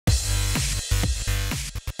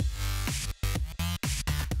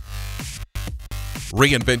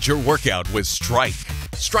Reinvent your workout with Strike.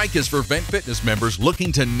 Strike is for Vent Fitness members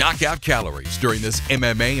looking to knock out calories during this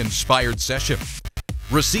MMA-inspired session.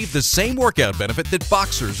 Receive the same workout benefit that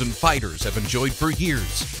boxers and fighters have enjoyed for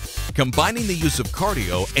years, combining the use of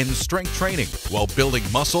cardio and strength training while building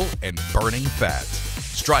muscle and burning fat.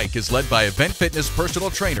 Strike is led by a Vent Fitness personal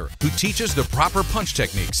trainer who teaches the proper punch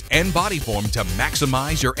techniques and body form to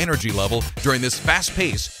maximize your energy level during this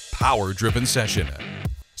fast-paced, power-driven session.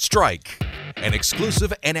 Strike, an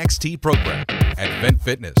exclusive NXT program at Vent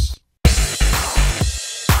Fitness.